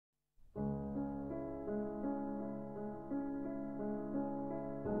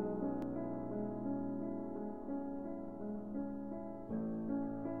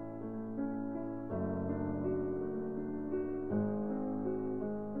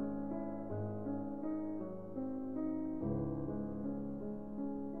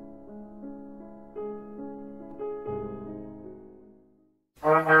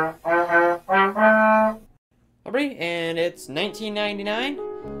story, and it's 1999,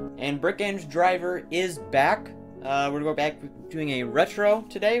 and Brick Driver is back. We're going to go back doing a retro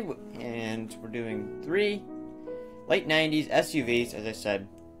today, and we're doing 3 late 90s SUVs, as I said,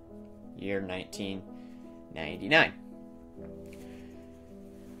 year 1999.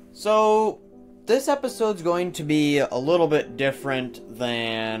 So, this episode's going to be a little bit different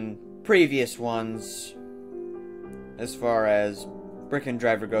than previous ones as far as Brick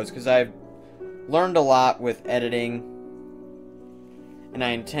Driver goes, because I've learned a lot with editing, and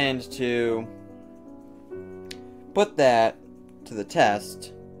I intend to put that to the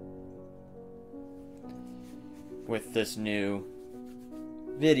test with this new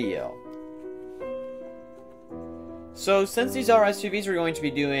video. So since these are SUVs, we're going to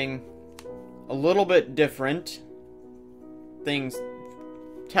be doing a little bit different things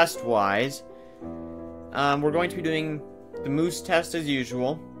test-wise. We're going to be doing the Moose test as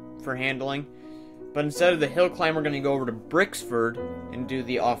usual for handling, but instead of the hill climb, we're going to go over to Brixford and do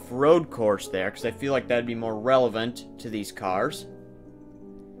the off-road course there, because I feel like that'd be more relevant to these cars.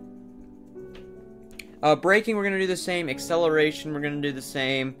 Braking, we're going to do the same. Acceleration, we're going to do the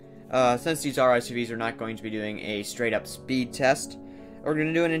same. Since these are SUVs, we're not going to be doing a straight-up speed test. We're going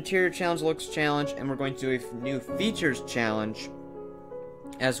to do an interior challenge, looks challenge, and we're going to do a new features challenge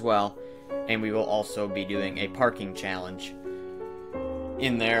as well. And we will also be doing a parking challenge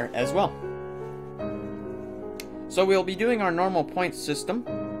in there as well. So we'll be doing our normal point system.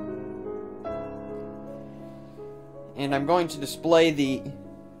 And I'm going to display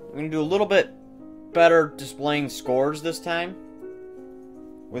I'm going to do a little bit better displaying scores this time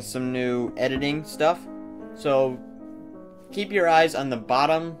with some new editing stuff. So keep your eyes on the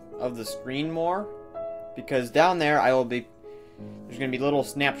bottom of the screen more, because down there there's going to be little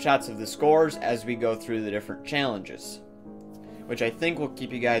snapshots of the scores as we go through the different challenges, which I think will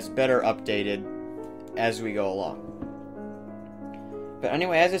keep you guys better updated as we go along. But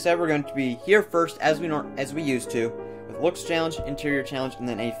anyway, as I said, we're going to be here first, as we used to, with looks challenge, interior challenge, and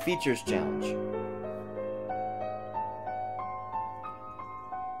then a features challenge.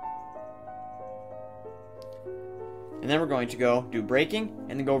 And then we're going to go do braking,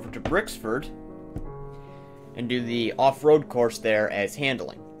 and then go over to Brixford and do the off-road course there as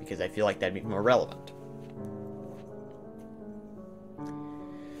handling, because I feel like that'd be more relevant.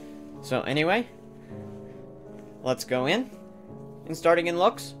 So anyway, let's go in. And starting in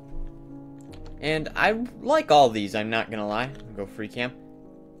looks. And I like all these, I'm not gonna lie. I'll go free cam.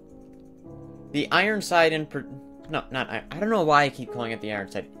 The iron side no, not iron. I don't know why I keep calling it the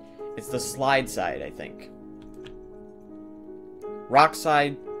iron side. It's the slide side, I think. Rock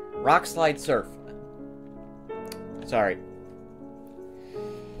slide surf. Sorry.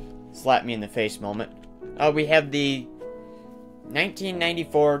 Slap me in the face moment. We have the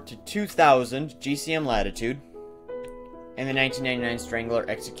 1994 to 2000 GCM Latitude and the 1999 Strangler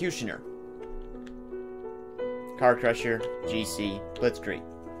Executioner. Car Crusher GC Blitzkrieg.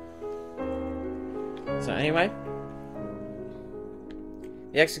 So anyway,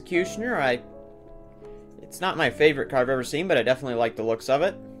 the Executioner, it's not my favorite car I've ever seen, but I definitely like the looks of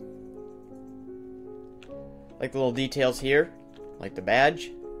it. Like the little details here, like the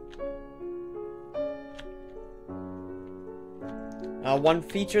badge. One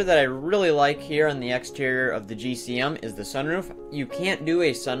feature that I really like here on the exterior of the GCM is the sunroof. You can't do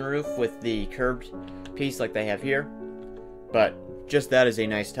a sunroof with the curved piece like they have here, but just that is a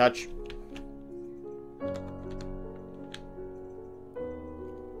nice touch.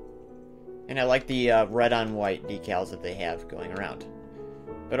 And I like the red on white decals that they have going around.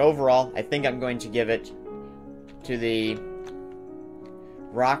 But overall, I think I'm going to give it to the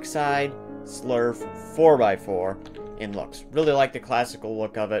Rockside Slurf 4x4 in looks. Really like the classical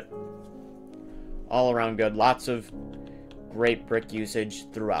look of it. All around good. Lots of great brick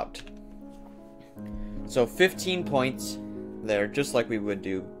usage throughout. So 15 points there, just like we would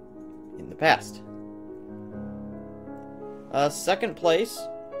do in the past. Second place,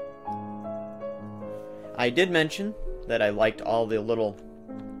 I did mention that I liked all the little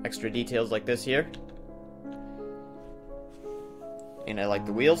extra details like this here. And I like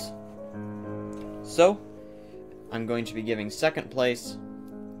the wheels. So, I'm going to be giving second place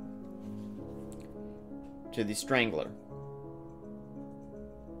to the Strangler.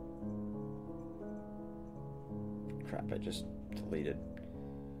 Crap, I just deleted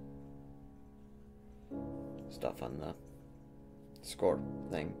stuff on the score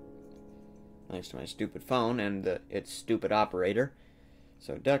thing. Thanks to my stupid phone and its stupid operator.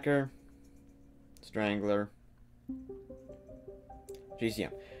 So Decker, Strangler,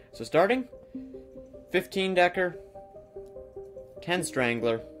 GCM. So starting, 15 Decker, 10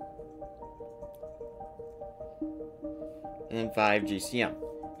 Strangler, and then 5 GCM.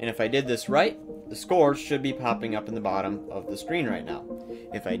 And if I did this right, the scores should be popping up in the bottom of the screen right now.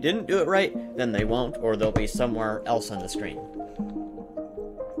 If I didn't do it right, then they won't, or they'll be somewhere else on the screen.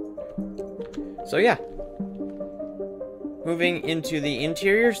 So yeah. Moving into the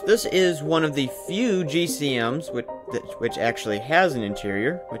interiors, this is one of the few GCMs which actually has an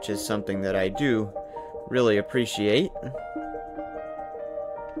interior, which is something that I do really appreciate.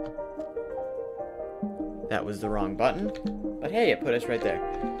 That was the wrong button, but hey, it put us right there.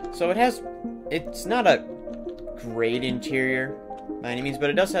 So it's not a great interior by any means, but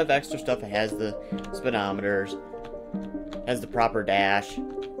it does have extra stuff. It has the speedometers, has the proper dash.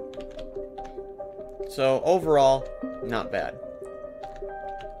 So overall, not bad.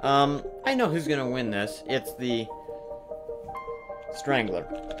 I know who's gonna win this. It's the Strangler.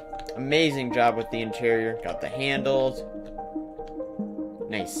 Amazing job with the interior. Got the handles,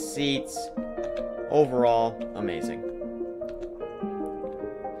 nice seats. Overall, amazing.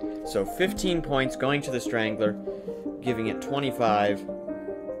 So 15 points going to the Strangler, giving it 25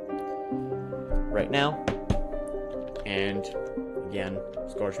 right now. And again,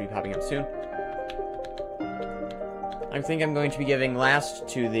 score should be popping up soon. I think I'm going to be giving last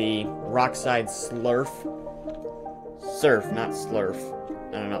to the Rockside Slurf. Surf, not Slurf.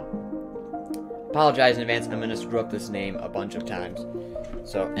 I don't know. Apologize in advance, I'm going to screw up this name a bunch of times.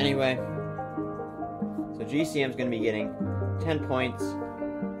 So anyway, so GCM's going to be getting 10 points,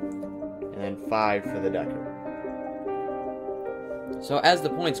 and then 5 for the Decker. So as the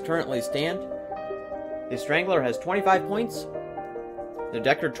points currently stand, the Strangler has 25 points, the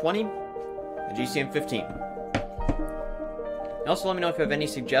Decker 20, the GCM 15. Also, let me know if you have any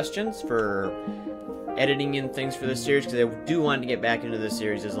suggestions for editing in things for this series, because I do want to get back into this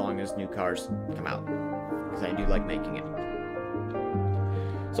series as long as new cars come out, because I do like making it.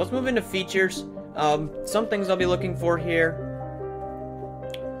 So let's move into features. Some things I'll be looking for here.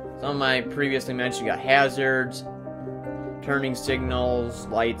 Some I previously mentioned. You got hazards, turning signals,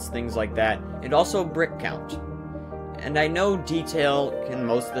 lights, things like that, and also brick count. And I know detail can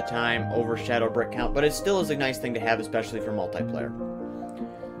most of the time overshadow brick count, but it still is a nice thing to have, especially for multiplayer.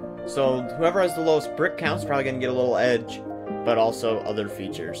 So whoever has the lowest brick count is probably going to get a little edge, but also other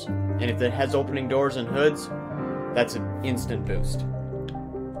features. And if it has opening doors and hoods, that's an instant boost.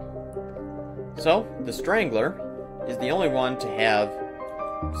 So the Strangler is the only one to have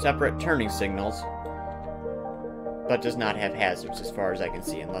separate turning signals, but does not have hazards as far as I can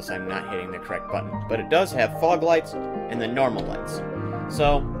see, unless I'm not hitting the correct button. But it does have fog lights and then normal lights.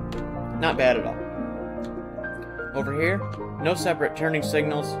 So, not bad at all. Over here, no separate turning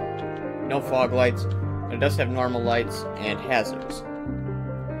signals, no fog lights, but it does have normal lights and hazards,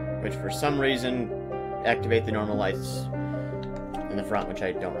 which for some reason activate the normal lights in the front, which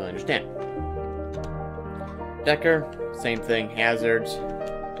I don't really understand. Decker, same thing, hazards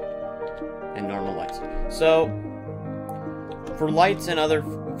and normal lights. So, for lights and other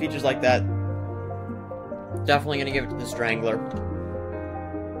features like that, definitely going to give it to the Strangler.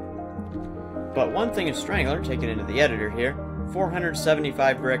 But one thing is Strangler, taking it into the editor here,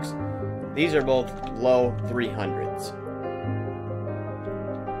 475 bricks. These are both low 300s.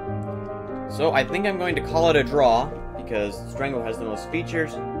 So I think I'm going to call it a draw, because Strangler has the most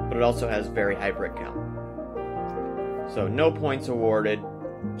features, but it also has very high brick count. So no points awarded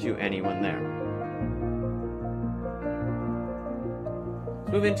to anyone there.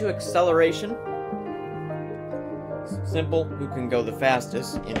 Move into acceleration. Simple, who can go the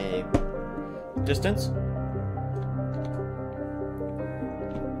fastest in a distance.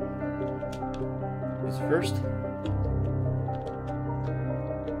 Who's first?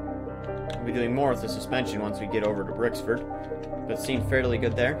 We'll be doing more with the suspension once we get over to Brixford, but it seemed fairly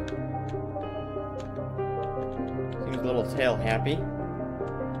good there. Seems a little tail happy.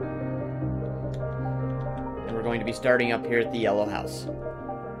 And we're going to be starting up here at the yellow house.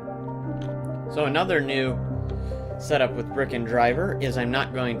 So another new setup with Brick and Driver is I'm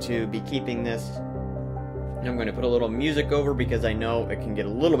not going to be keeping this. I'm going to put a little music over, because I know it can get a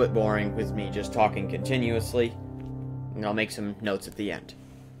little bit boring with me just talking continuously. And I'll make some notes at the end.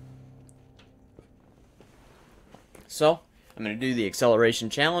 So, I'm going to do the acceleration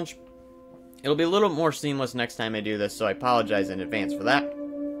challenge. It'll be a little more seamless next time I do this, so I apologize in advance for that.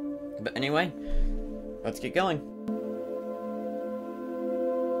 But anyway, let's get going.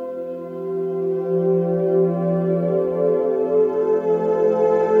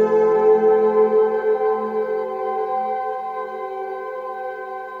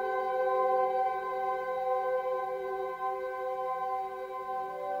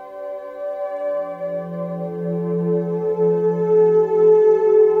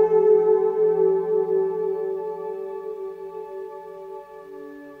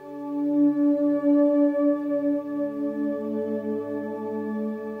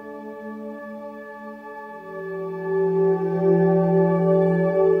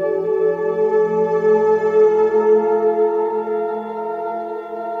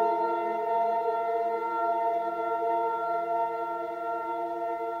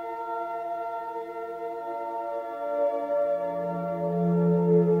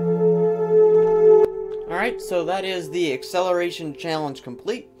 Alright, so that is the acceleration challenge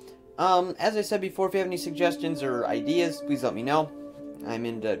complete. As I said before, if you have any suggestions or ideas, please let me know. I'm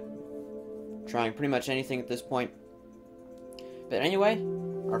into trying pretty much anything at this point. But anyway,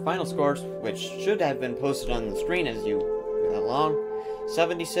 our final scores, which should have been posted on the screen as you went along,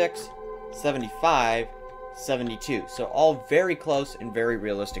 76, 75, 72. So all very close and very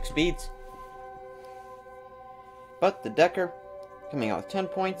realistic speeds. But the Decker coming out with 10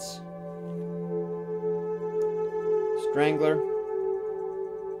 points. Strangler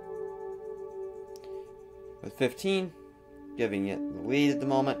with 15, giving it the lead at the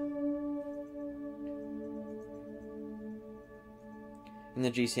moment. And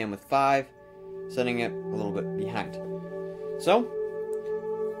the GCM with 5, setting it a little bit behind. So,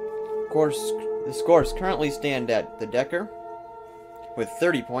 of course, the scores currently stand at the Decker with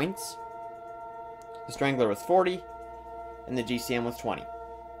 30 points, the Strangler with 40, and the GCM with 20.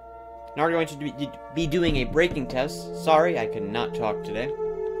 Now we're going to be doing a braking test. Sorry, I could not talk today.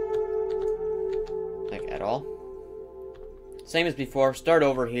 Like, at all. Same as before, start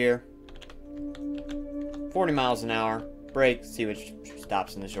over here. 40 miles an hour, brake, see which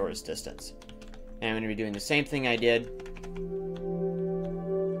stops in the shortest distance. And I'm going to be doing the same thing I did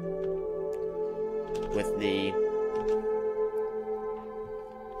with the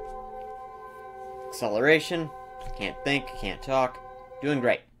acceleration. Can't think, can't talk. Doing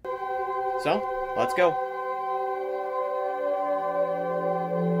great. So, let's go.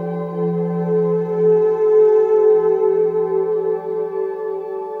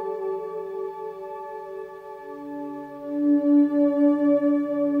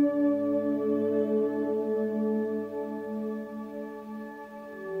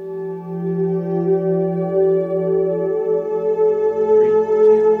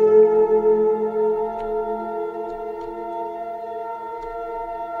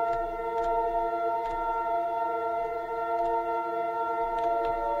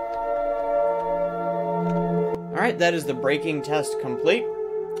 Alright, that is the braking test complete.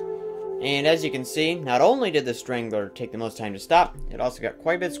 And as you can see, not only did the Strangler take the most time to stop, it also got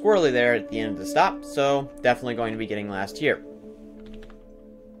quite a bit squirrely there at the end of the stop, so definitely going to be getting last here.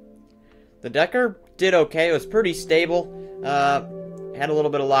 The Decker did okay, it was pretty stable, had a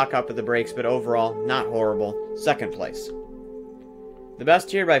little bit of lockup with the brakes, but overall, not horrible. Second place. The best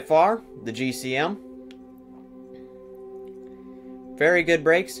here by far, the GCM. Very good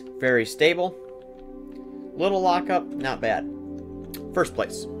brakes, very stable. Little lockup, not bad. First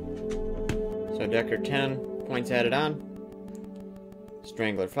place. So Decker 10 points added on.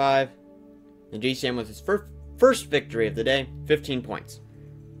 Strangler 5. The GCM with his first victory of the day, 15 points.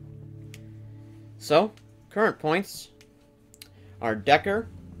 So, current points are Decker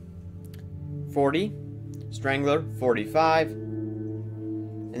 40, Strangler 45,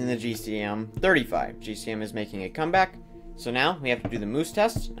 and the GCM 35. GCM is making a comeback. So now we have to do the moose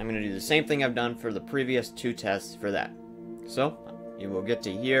test. I'm going to do the same thing I've done for the previous 2 tests for that. So you will get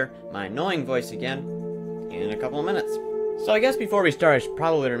to hear my annoying voice again in a couple of minutes. So I guess before we start, I should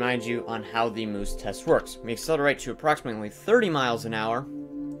probably remind you on how the moose test works. We accelerate to approximately 30 miles an hour,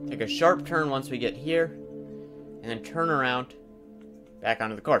 take a sharp turn once we get here, and then turn around back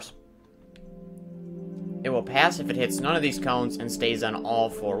onto the course. It will pass if it hits none of these cones and stays on all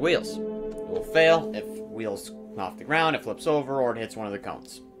 4 wheels. It will fail if wheels off the ground, it flips over, or it hits one of the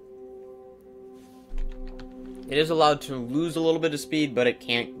cones. It is allowed to lose a little bit of speed, but it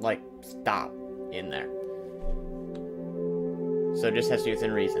can't, like, stop in there. So it just has to be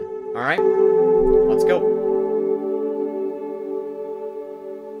within reason. Alright, let's go.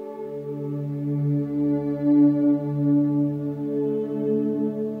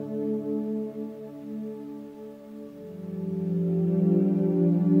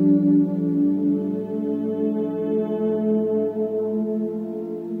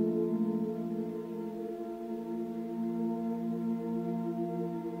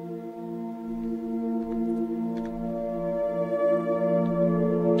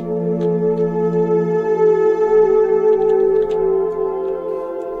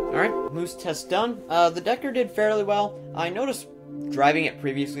 Moose test done. The Decker did fairly well. I noticed driving it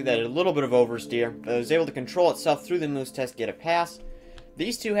previously that it had a little bit of oversteer, but it was able to control itself through the moose test, get a pass.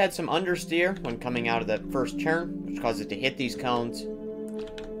 These two had some understeer when coming out of that first turn, which caused it to hit these cones,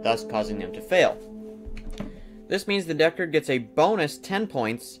 thus causing them to fail. This means the Decker gets a bonus 10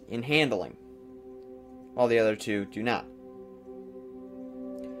 points in handling, while the other two do not,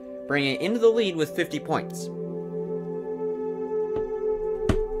 bringing it into the lead with 50 points.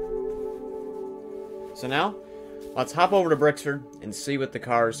 So now, let's hop over to Brixford and see what the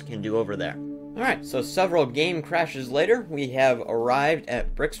cars can do over there. Alright, so several game crashes later, we have arrived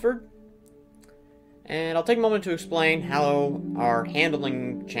at Brixford. and I'll take a moment to explain how our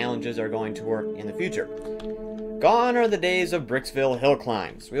handling challenges are going to work in the future. Gone are the days of Bricksville hill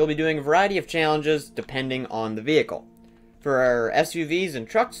climbs. We will be doing a variety of challenges depending on the vehicle. For our SUVs and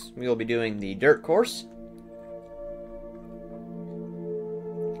trucks, we will be doing the dirt course.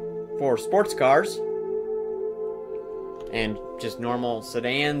 For sports cars, and just normal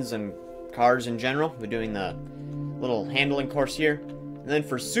sedans and cars in general, we're doing the little handling course here. And then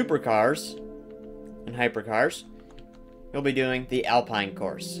for supercars and hypercars, we'll be doing the Alpine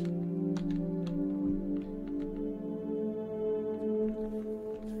course.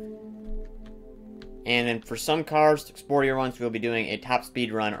 And then for some cars, sportier ones, we'll be doing a top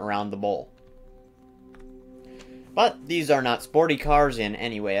speed run around the bowl. But these are not sporty cars in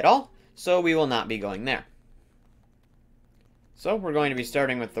any way at all, so we will not be going there. So we're going to be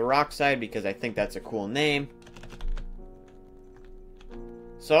starting with the rock side because I think that's a cool name.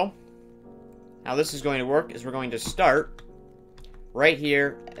 So, how this is going to work is we're going to start right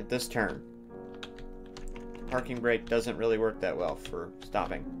here at this turn. The parking brake doesn't really work that well for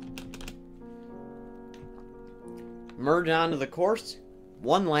stopping. Merge onto the course,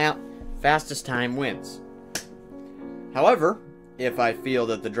 1 lap, fastest time wins. However, if I feel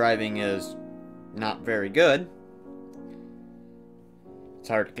that the driving is not very good, it's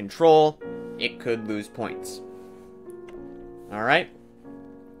hard to control, it could lose points. Alright.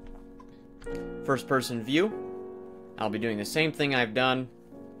 First person view. I'll be doing the same thing I've done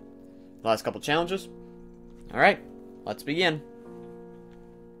the last couple challenges. Alright, let's begin.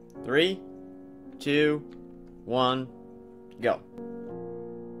 3, 2, 1, go.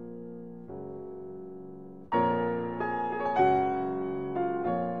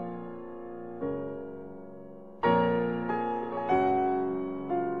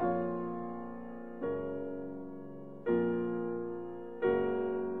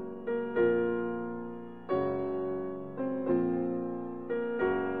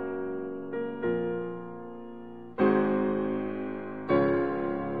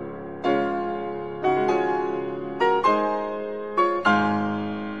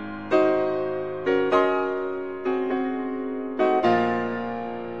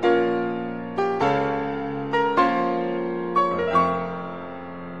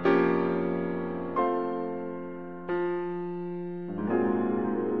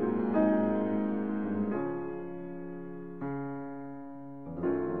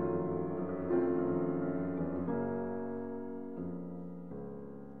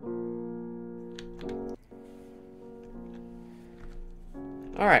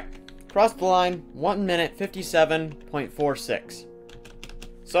 Alright, crossed the line, 1 minute 57.46.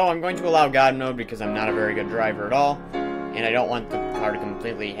 So I'm going to allow God mode because I'm not a very good driver at all, and I don't want the car to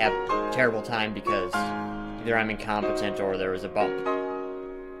completely have a terrible time because either I'm incompetent or there was a bump.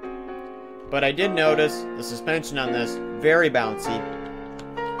 But I did notice the suspension on this very bouncy,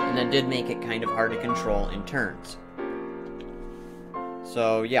 and that did make it kind of hard to control in turns.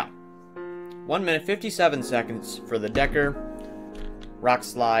 So yeah, 1 minute 57 seconds for the Decker Rock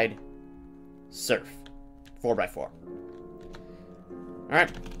Slide Surf 4x4.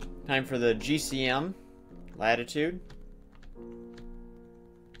 Alright, time for the GCM Latitude.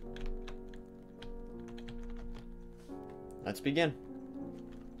 Let's begin.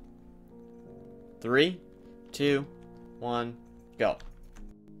 3, 2, 1, go.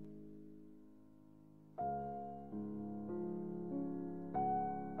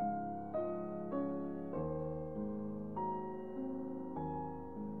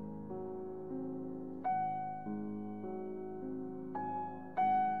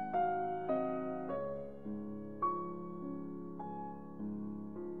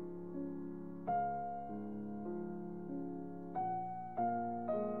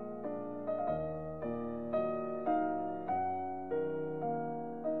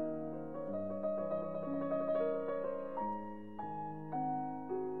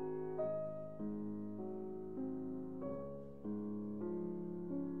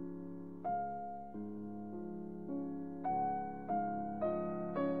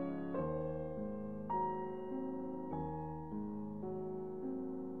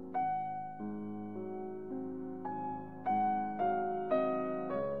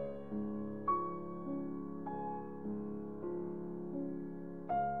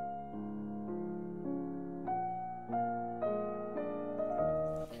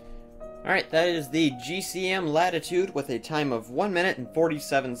 Alright, that is the GCM Latitude with a time of 1 minute and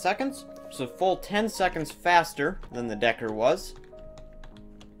 47 seconds. So full 10 seconds faster than the Decker was.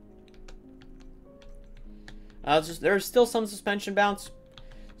 There's still some suspension bounce.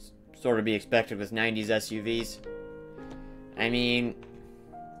 Sort of be expected with 90's SUVs. I mean,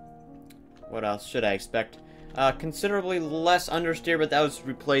 what else should I expect? Considerably less understeer, but that was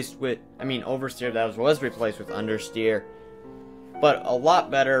replaced with, oversteer, that was replaced with understeer. But a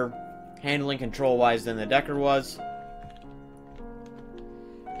lot better handling control-wise than the Decker was.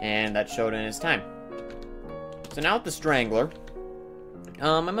 And that showed in his time. So now with the Strangler,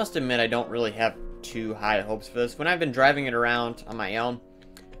 I must admit I don't really have too high hopes for this. When I've been driving it around on my own,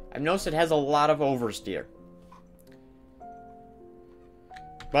 I've noticed it has a lot of oversteer.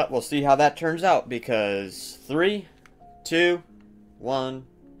 But we'll see how that turns out, because 3, 2, 1,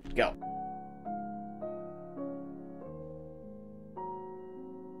 go.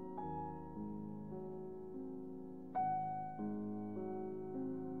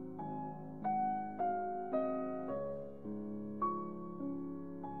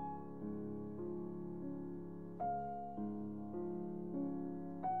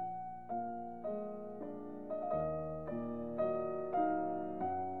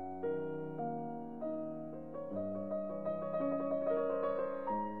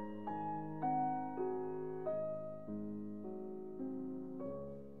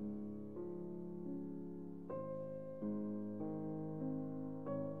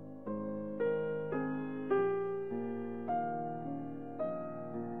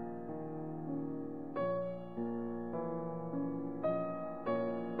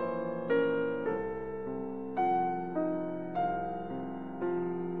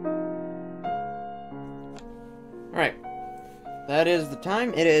 Alright, that is the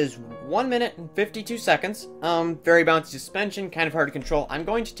time. It is 1 minute and 52 seconds. Very bouncy suspension, kind of hard to control. I'm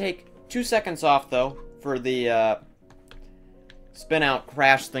going to take 2 seconds off, though, for the spin-out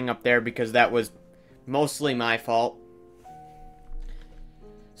crash thing up there, because that was mostly my fault.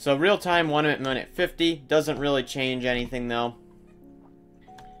 So real time, 1 minute 50. Doesn't really change anything, though.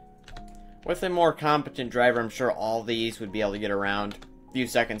 With a more competent driver, I'm sure all these would be able to get around a few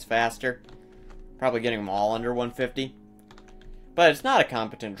seconds faster. Probably getting them all under 150. But it's not a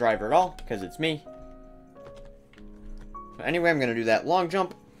competent driver at all, because it's me. So anyway, I'm going to do that long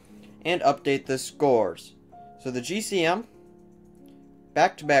jump and update the scores. So the GCM,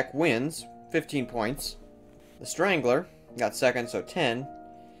 back-to-back wins, 15 points. The Strangler got second, so 10.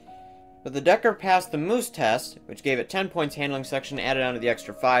 But the Decker passed the Moose test, which gave it 10 points handling section, added on to the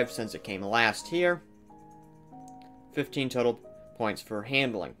extra 5 since it came last here. 15 total points for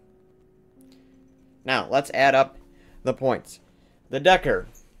handling. Now, let's add up the points. The Decker,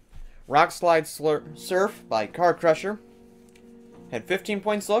 Rock Slide Surf by Car Crusher, had 15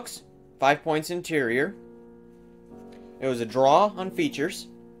 points looks, 5 points interior. It was a draw on features.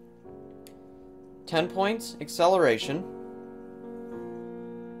 10 points acceleration,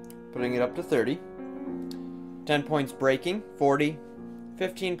 putting it up to 30. 10 points braking, 40.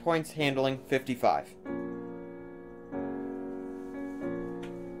 15 points handling, 55.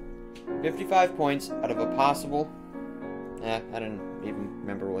 55 points out of a possible... I didn't even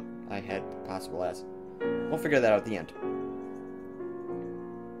remember what I had possible as. We'll figure that out at the end.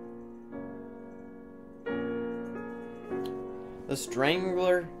 The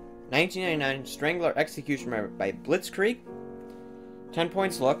Strangler, 1999 Strangler Execution by Blitzkrieg. 10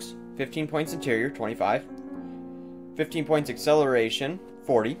 points looks, 15 points interior, 25. 15 points acceleration,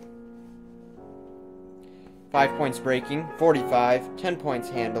 40. 5 points braking, 45. 10 points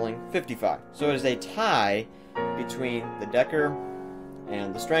handling, 55. So it is a tie between the Decker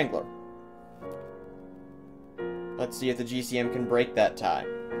and the Strangler. Let's see if the GCM can break that tie.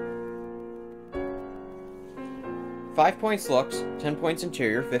 5 points looks, 10 points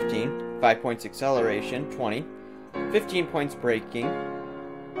interior, 15. 5 points acceleration, 20. 15 points braking,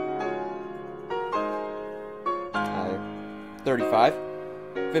 35.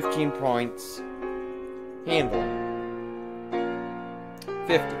 15 points handling,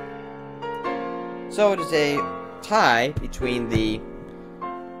 50. So it is a tie between the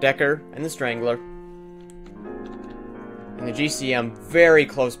Decker and the Strangler, and the GCM very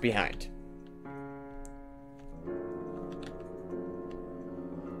close behind.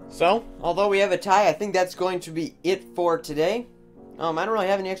 So, although we have a tie, I think that's going to be it for today. I don't really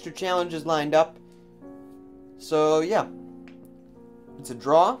have any extra challenges lined up. So, yeah. It's a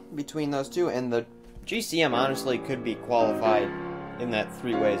draw between those two, and the GCM honestly could be qualified in that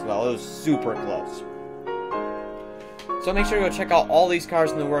three-way as well. It was super close. So make sure to go check out all these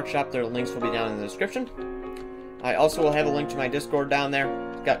cars in the workshop. Their links will be down in the description. I also will have a link to my Discord down there.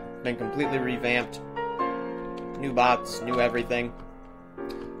 It's been completely revamped. New bots, new everything.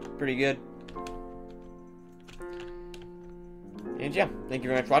 Pretty good. And yeah, thank you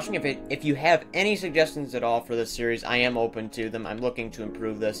very much for watching. If you have any suggestions at all for this series, I am open to them. I'm looking to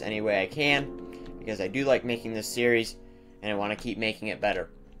improve this any way I can, because I do like making this series, and I want to keep making it better.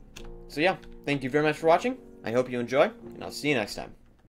 So yeah, thank you very much for watching. I hope you enjoy, and I'll see you next time.